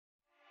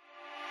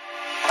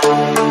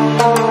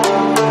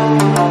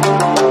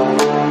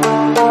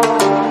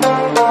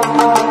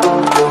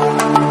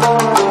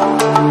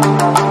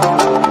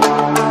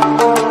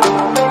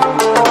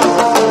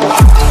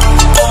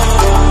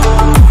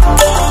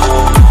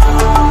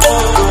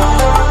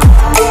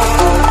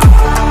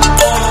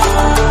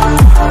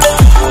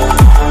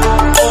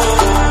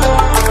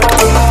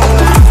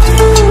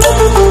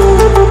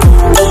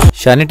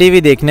शानी TV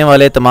देखने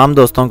वाले तमाम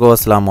दोस्तों को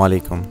अस्सलाम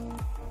वालेकुम।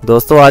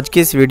 दोस्तों, आज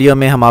की इस वीडियो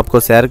में हम आपको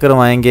सैर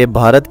करवाएंगे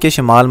भारत के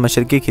शुमाल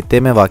मशरकी खित्ते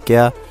में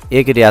वाक़या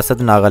एक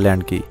रियासत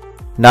नागालैंड की।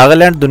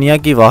 नागालैंड दुनिया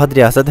की वाहिद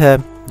रियासत है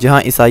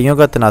जहां ईसाइयों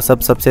का तनासब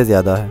सबसे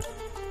ज़्यादा है।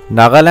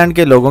 नागालैंड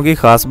के लोगों की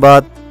ख़ास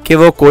बात कि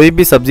वो कोई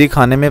भी सब्ज़ी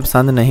खाने में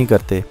पसंद नहीं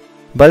करते,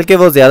 बल्कि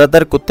वो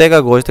ज़्यादातर कुत्ते का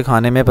गोश्त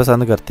खाने में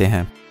पसंद करते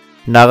हैं।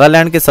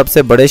 नागालैंड के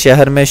सबसे बड़े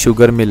शहर में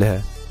शुगर मिल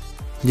है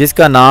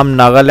जिसका नाम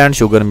नागालैंड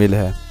शुगर मिल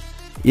है।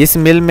 इस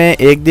मिल में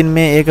एक दिन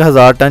में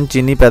 1000 टन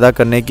चीनी पैदा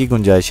करने की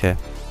गुंजाइश है।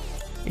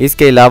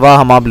 इसके अलावा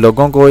हम आप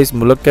लोगों को इस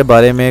मुल्क के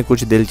बारे में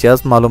कुछ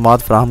दिलचस्प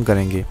मालूमात फराहम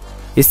करेंगे।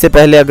 इससे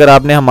पहले अगर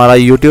आपने हमारा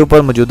यूट्यूब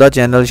पर मौजूदा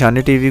चैनल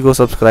शानी टीवी को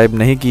सब्सक्राइब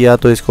नहीं किया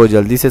तो इसको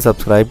जल्दी से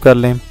सब्सक्राइब कर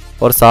लें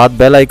और साथ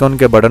बेल आइकन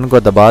के बटन को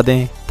दबा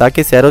दें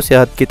ताकि सैर व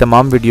सियाहत की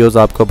तमाम वीडियोज़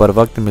आपको बर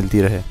वक्त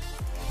मिलती रहे।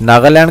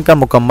 नागालैंड का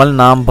मुकम्मल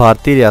नाम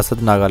भारतीय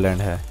रियासत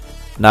नागालैंड है।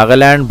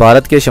 नागालैंड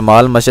भारत के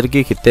शुमाल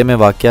मशरकी खित्ते में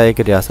वाक़या एक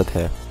रियासत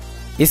है।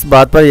 इस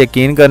बात पर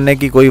यकीन करने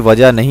की कोई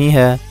वजह नहीं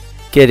है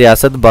कि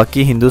रियासत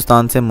बाकी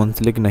हिंदुस्तान से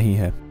मुंसलिक नहीं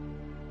है।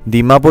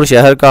 दीमापुर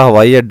शहर का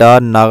हवाई अड्डा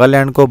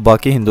नागालैंड को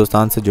बाकी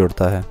हिंदुस्तान से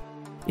जोड़ता है।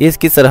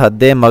 इसकी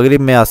सरहदें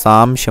मगरिब में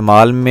आसाम,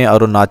 शिमाल में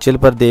अरुणाचल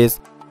प्रदेश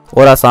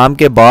और आसाम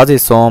के बाज़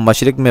हिस्सों,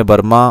 मशरिक में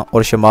बर्मा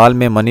और शिमाल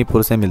में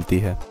मणिपुर से मिलती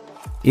है।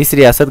 इस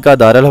रियासत का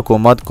दारुल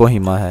हुकूमत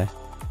कोहिमा है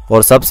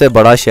और सबसे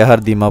बड़ा शहर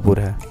दीमापुर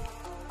है।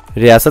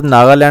 रियासत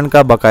नागालैंड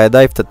का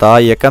बाकायदा इफ्तिताह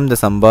 1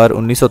 दिसंबर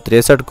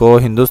 1963 को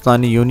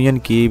हिंदुस्तानी यूनियन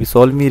की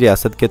 16वीं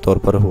रियासत के तौर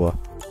पर हुआ।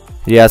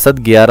 रियासत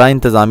 11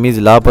 इंतज़ामी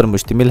ज़िला पर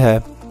मुश्तमिल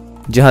है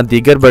जहां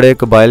दीगर बड़े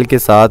कबाइल के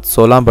साथ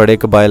 16 बड़े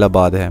कबाइल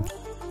आबाद हैं।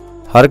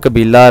 हर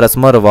कबीला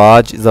रस्म व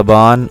रवाज,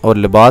 ज़बान और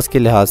लिबास के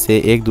लिहाज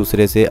से एक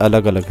दूसरे से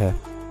अलग अलग है।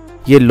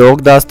 ये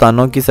लोक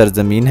दास्तानों की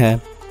सरजमीन है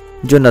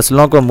जो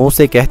नस्लों को मुँह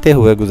से कहते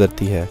हुए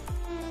गुजरती है।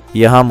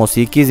 यहाँ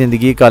मौसीकी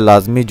ज़िंदगी का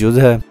लाजमी जुज़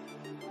है।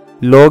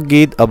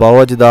 लोकगीत आबाओ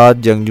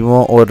अजदाद,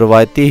 जंगजुओं और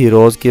रवायती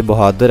हीरोज़ के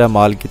बहादुर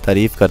अमाल की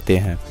तारीफ़ करते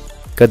हैं।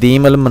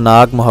 कदीम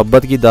अलमनाक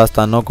मोहब्बत की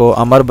दास्तानों को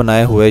अमर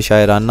बनाए हुए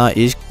शायराना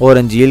इश्क और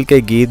अंजील के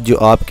गीत जो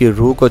आपकी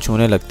रूह को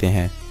छूने लगते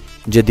हैं,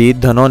 जदीद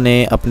धनों ने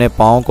अपने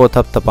पाँव को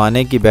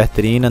थपथपाने की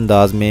बेहतरीन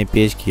अंदाज में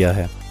पेश किया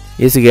है।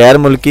 इस गैर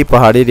मुल्की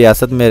पहाड़ी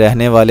रियासत में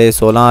रहने वाले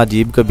 16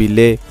 अजीब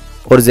कबीले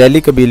और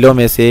झैली कबीलों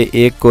में से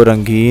एक को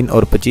रंगीन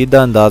और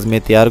पेचीदा अंदाज में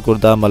तैयार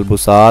करदा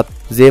मलबूसात,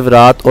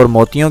 जेवरात और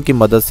मोतियों की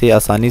मदद से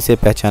आसानी से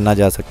पहचाना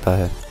जा सकता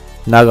है।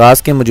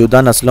 नागाज़ की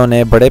मौजूदा नस्लों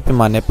ने बड़े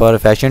पैमाने पर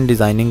फैशन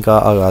डिज़ाइनिंग का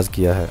आगाज़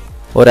किया है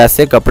और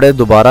ऐसे कपड़े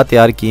दोबारा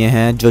तैयार किए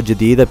हैं जो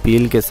जदीद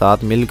अपील के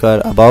साथ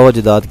मिलकर आबाओ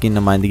अजदाद की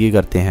नुमाइंदगी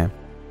करते हैं।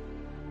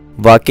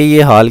 वाकई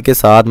ये हाल के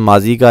साथ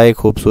माजी का एक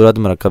खूबसूरत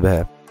मरकब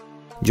है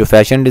जो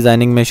फैशन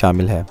डिज़ाइनिंग में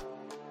शामिल है।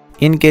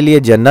 इनके लिए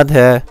जन्नत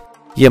है।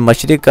 ये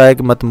मशरिक का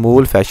एक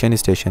मतमूल फैशन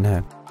स्टेशन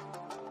है।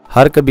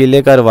 हर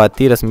कबीले का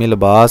रवायती रस्मी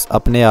लिबास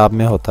अपने आप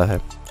में होता है।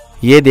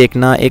 ये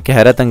देखना एक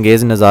हैरत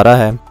अंगेज़ नज़ारा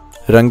है।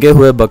 रंगे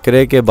हुए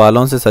बकरे के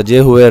बालों से सजे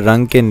हुए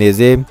रंग के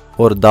नेज़े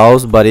और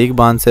दाउस बारीक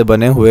बांध से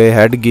बने हुए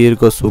हेड गियर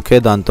को सूखे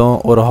दांतों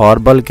और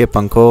हॉर्बल के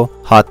पंखों,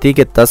 हाथी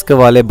के तस्क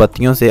वाले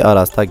बत्तियों से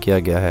आरास्ता किया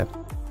गया है।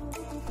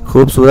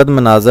 खूबसूरत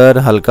मनाजर,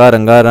 हल्का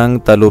रंगारंग,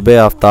 तलुबे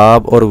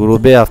आफ्ताब और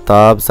गुरूबे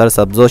आफ्ताब,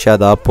 सरसब्ज़ो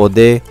शादाब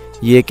पौधे,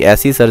 ये एक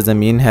ऐसी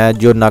सरजमीन है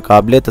जो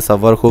नाकाबिले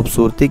तसव्वुर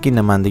खूबसूरती की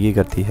नुमाइंदगी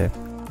करती है।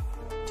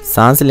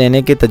 सांस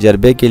लेने के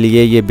तजर्बे के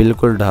लिए ये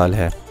बिल्कुल ढाल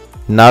है।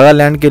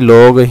 नागालैंड के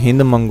लोग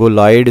हिंद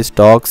मंगोलाइड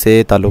स्टॉक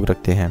से ताल्लुक़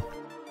रखते हैं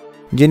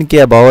जिनके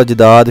आबाओ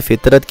अजदाद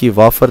फितरत की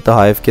वाफर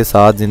तहाइफ के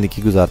साथ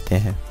ज़िंदगी गुजारते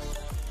हैं।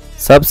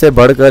 सबसे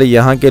बढ़कर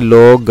यहाँ के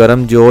लोग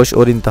गर्म जोश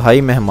और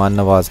इंतहाई मेहमान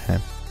नवाज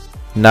हैं।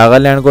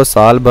 नागालैंड को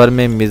साल भर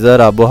में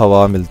मिज़र आबो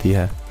हवा मिलती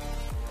है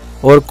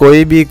और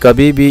कोई भी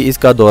कभी भी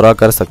इसका दौरा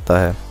कर सकता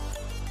है।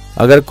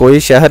 अगर कोई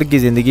शहर की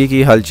ज़िंदगी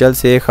की हलचल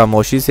से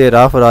खामोशी से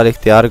राह फरार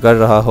इख्तियार कर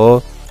रहा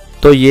हो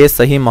तो ये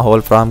सही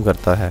माहौल फराहम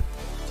करता है।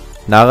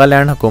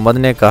 नागालैंड हुकूमत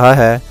ने कहा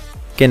है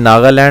कि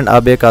नागालैंड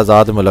अब एक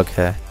आज़ाद मुल्क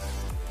है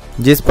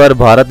जिस पर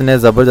भारत ने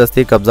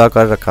ज़बरदस्ती कब्ज़ा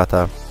कर रखा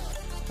था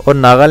और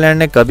नागालैंड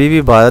ने कभी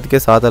भी भारत के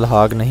साथ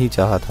अलहाक नहीं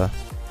चाहा था।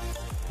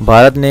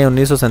 भारत ने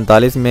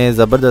 1947 में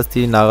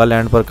ज़बरदस्ती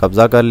नागालैंड पर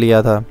कब्ज़ा कर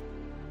लिया था।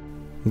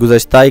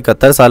 गुज़श्ता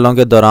 71 सालों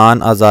के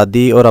दौरान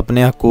आज़ादी और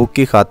अपने हकूक़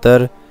की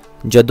खातर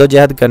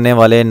जद्दोजहद करने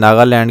वाले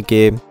नागालैंड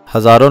के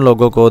हज़ारों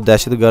लोगों को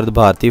दहशतगर्द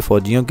भारतीय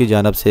फ़ौजियों की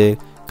जानब से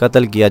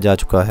कत्ल किया जा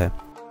चुका है,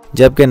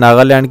 जबकि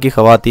नागालैंड की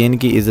ख़वातीन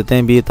की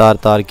इज़्ज़तें भी तार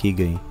तार की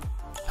गईं।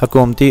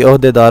 हुकूमती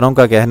ओहदेदारों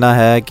का कहना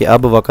है कि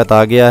अब वक्त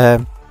आ गया है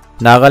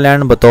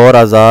नागालैंड बतौर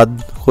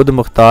आज़ाद खुद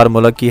मुख्तार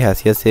मुल्क की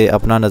हैसियत से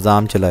अपना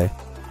निज़ाम चलाए।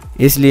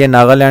 इसलिए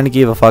नागालैंड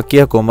की वफाकी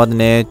हुकूमत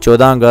ने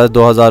 14 अगस्त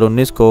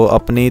 2019 को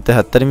अपनी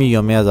 73वीं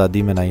यौम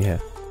आज़ादी मनाई है।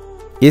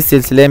 इस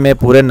सिलसिले में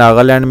पूरे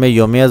नागालैंड में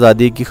यौम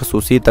आज़ादी की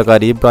ख़ुसूसी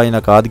तकारीब का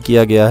इनेकाद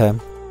किया गया है।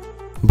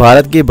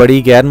 भारत की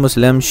बड़ी गैर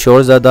मुस्लिम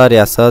शोरज़दा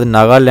रियासत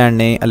नागालैंड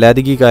ने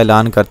अलहदगी का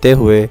ऐलान करते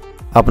हुए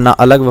अपना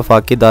अलग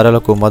वफाकी दारुल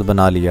हुकूमत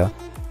बना लिया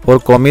और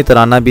कौमी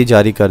तराना भी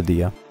जारी कर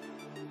दिया।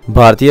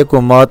 भारतीय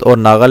हुकूमत और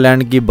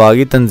नागालैंड की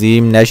बागी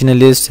तंजीम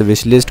नेशनलिस्ट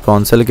सोशलिस्ट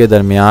काउंसिल के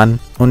दरमियान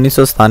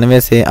 1997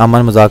 से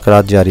अमन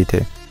मुज़ाकरात जारी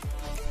थे।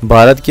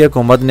 भारत की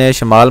हुकूमत ने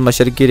शमाल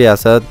मशरकी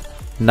रियासत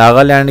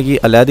नागालैंड की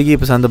अलहदगी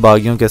पसंद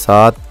बागियों के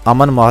साथ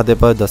अमन माहदे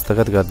पर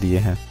दस्तखत कर दिए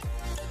हैं।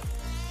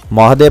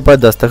 माहदे पर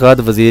दस्तखत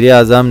वज़ीर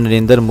आज़म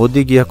नरेंद्र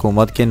मोदी की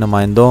हुकूमत के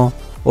नुमाइंदों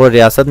और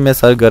रियासत में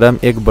सरगर्म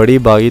एक बड़ी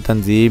बागी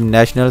तंजीम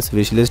national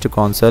specialist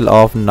council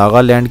of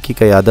Nagaland की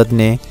क़यादत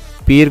ने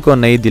पीर को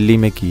नई दिल्ली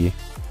में किए।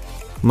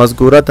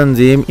 मज़कूरा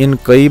तंजीम इन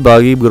कई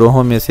बागी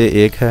गिरोहों में से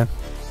एक है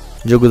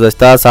जो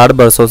गुज़श्ता 60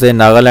 बरसों से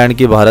नागालैंड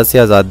की भारत से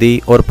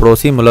आज़ादी और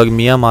पड़ोसी मुल्क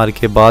म्यांमार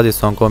के बाद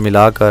हिस्सों को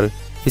मिलाकर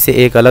इसे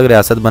एक अलग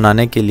रियासत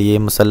बनाने के लिए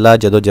मुसल्लह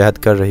जदोजहद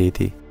कर रही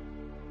थी।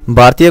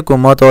 भारतीय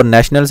हुकूमत और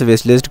नेशनल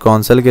स्पेशलिस्ट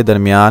काउंसिल के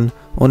दरमियान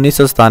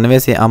 1997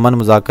 से अमन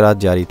मुज़ाकरात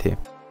जारी थे।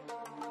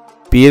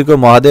 पीर को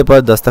मुआहदे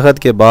पर दस्तखत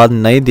के बाद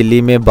नई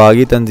दिल्ली में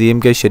बागी तंजीम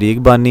के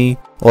शरीक बानी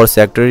और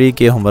सेक्रेटरी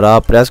के हमरा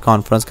प्रेस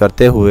कॉन्फ्रेंस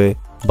करते हुए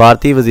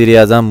भारतीय वज़ीर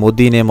आज़म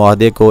मोदी ने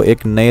मुआहदे को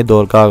एक नए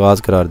दौर का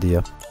आगाज़ करार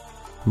दिया।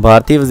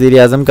 भारतीय वज़ीर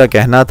आज़म का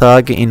कहना था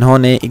कि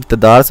इन्होंने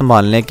इक़्तिदार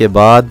संभालने के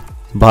बाद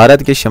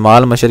भारत के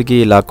शमाल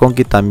मशरकी इलाकों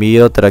की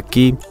तमीर और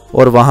तरक्की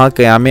और वहाँ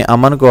क़याम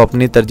अमन को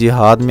अपनी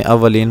तरजीहात में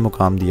अव्वलीन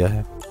मुकाम दिया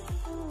है।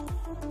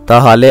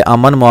 ताहाले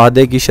अमन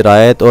मुआहदे की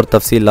शराइत और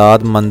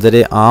तफसीलात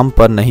मंजर आम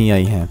पर नहीं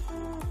आई हैं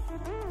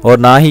और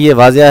ना ही ये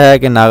वाज़ह है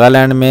कि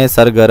नागालैंड में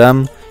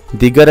सरगर्म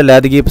दीगर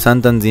अलहदगी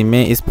पसंद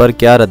तंजीमें इस पर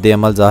क्या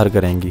रद्द-ए-अमल ज़ाहिर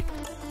करेंगी।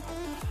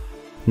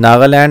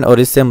 नागालैंड और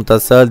इससे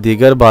मुतसल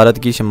दीगर भारत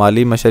की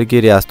शमाली मशरकी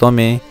रियासतों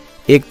में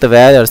एक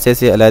तवील अरसे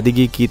से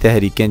अलहदगी की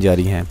तहरीकें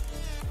जारी हैं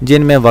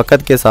जिनमें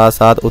वक़्त के साथ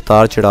साथ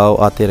उतार चढ़ाव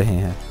आते रहे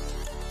हैं।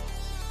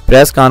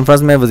 प्रेस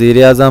कॉन्फ्रेंस में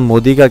वज़ीर आज़म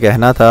मोदी का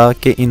कहना था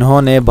कि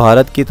इन्होंने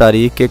भारत की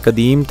तारीख़ के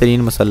कदीम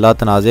तरीन मसल्ला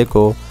तनाज़े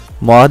को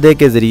मुआहदे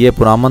के ज़रिए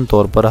पुरअमन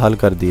तौर पर हल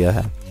कर दिया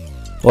है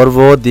और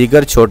वो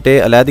दीगर छोटे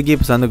अलहदगी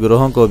पसंद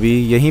ग्रोहों को भी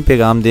यही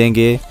पैगाम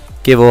देंगे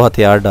कि वो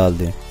हथियार डाल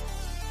दें।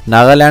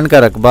 नागालैंड का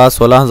रकबा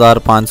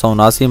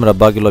 16,579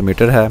 मुरबा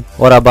किलोमीटर है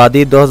और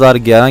आबादी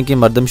 2011 की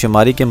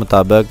मरदमशुमारी के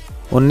मुताबिक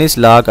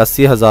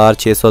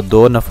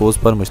 19,80,602 नफूस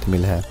पर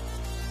मुश्तमिल है।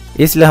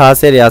 इस लिहाज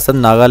से रियासत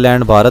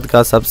नागालैंड भारत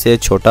का सबसे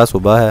छोटा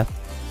सूबा है।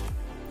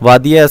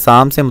 वादी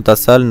असम से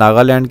मुतसल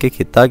नागालैंड के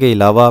खित्ता के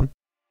अलावा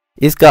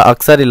इसका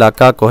अक्सर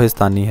इलाका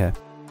कोहिस्तानी है।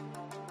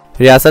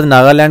 रियासत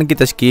नागालैंड की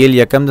तश्कील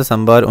 1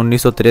 दिसंबर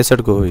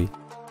 1963 को हुई।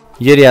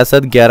 ये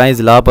रियासत 11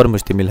 अजला पर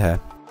मुश्तमिल है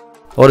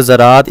और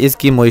ज़राअत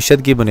इसकी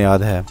मईशत की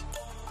बुनियाद है।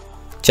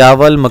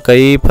 चावल,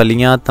 मकई,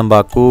 फलियाँ,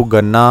 तंबाकू,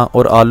 गन्ना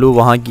और आलू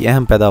वहाँ की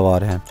अहम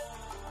पैदावार हैं।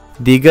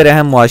 दीगर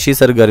अहम मुआशी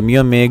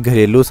सरगर्मियों में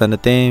घरेलू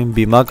सनतें,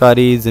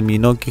 बीमाकारी,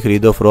 ज़मीनों की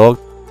खरीदो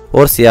फरोख्त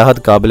और सियाहत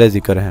काबिल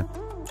ज़िक्र हैं।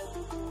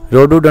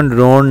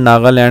 रोडोडेंड्रोन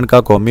नागालैंड का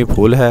कौमी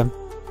फूल है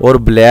और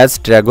ब्लैज़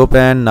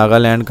ट्रैगोपैन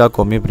नागालैंड का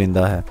कौमी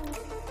परिंदा है,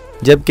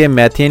 जबकि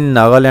मैथिन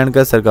नागालैंड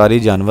का सरकारी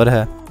जानवर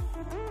है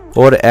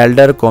और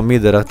एल्डर कौमी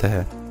दरख्त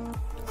है।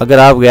 अगर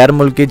आप गैर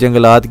मुल्की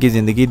जंगलात की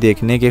ज़िंदगी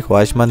देखने के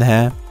ख्वाहिशमंद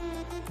हैं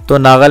तो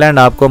नागालैंड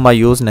आपको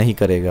मायूस नहीं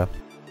करेगा।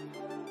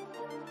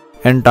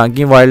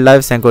 एंटांकी वाइल्ड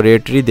लाइफ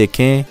सेंचुरी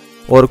देखें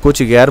और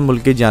कुछ गैर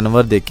मुल्की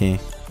जानवर देखें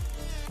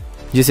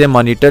जिसे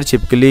मॉनिटर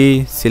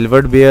छिपकली,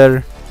 silver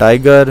bear,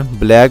 tiger,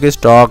 black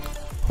stock,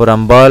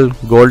 हुरम्बल,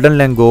 golden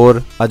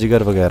लैंगोर,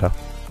 अजगर वगैरह।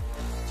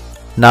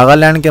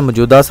 नागालैंड के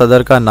मौजूदा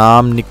सदर का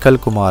नाम निखिल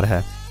कुमार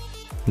है।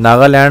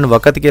 नागालैंड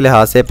वक़्त के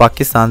लिहाज से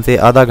पाकिस्तान से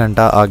आधा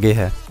घंटा आगे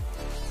है।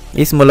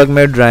 इस मुल्क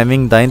में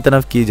ड्राइविंग दाईं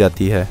तरफ की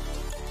जाती है।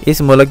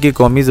 इस मुल्क की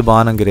कौमी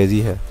ज़बान अंग्रेज़ी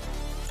है।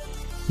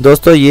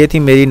 दोस्तों, ये थी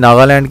मेरी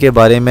नागालैंड के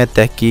बारे में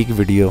तहकीक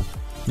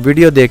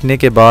वीडियो देखने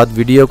के बाद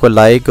वीडियो को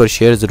लाइक और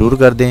शेयर ज़रूर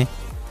कर दें।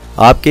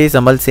 आपके इस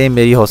अमल से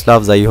मेरी हौसला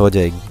अफजाई हो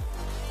जाएगी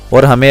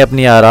और हमें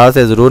अपनी आरा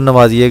से ज़रूर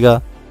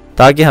नवाजिएगा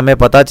ताकि हमें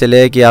पता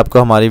चले कि आपको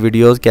हमारी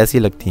वीडियोज़ कैसी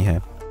लगती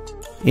हैं।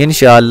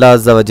 इंशाअल्लाह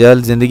अज़्ज़ा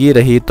वजल ज़िंदगी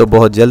रही तो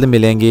बहुत जल्द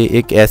मिलेंगे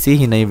एक ऐसी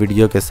ही नई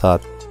वीडियो के साथ।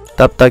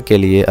 तब तक के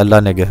लिए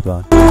अल्लाह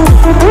निगहबान।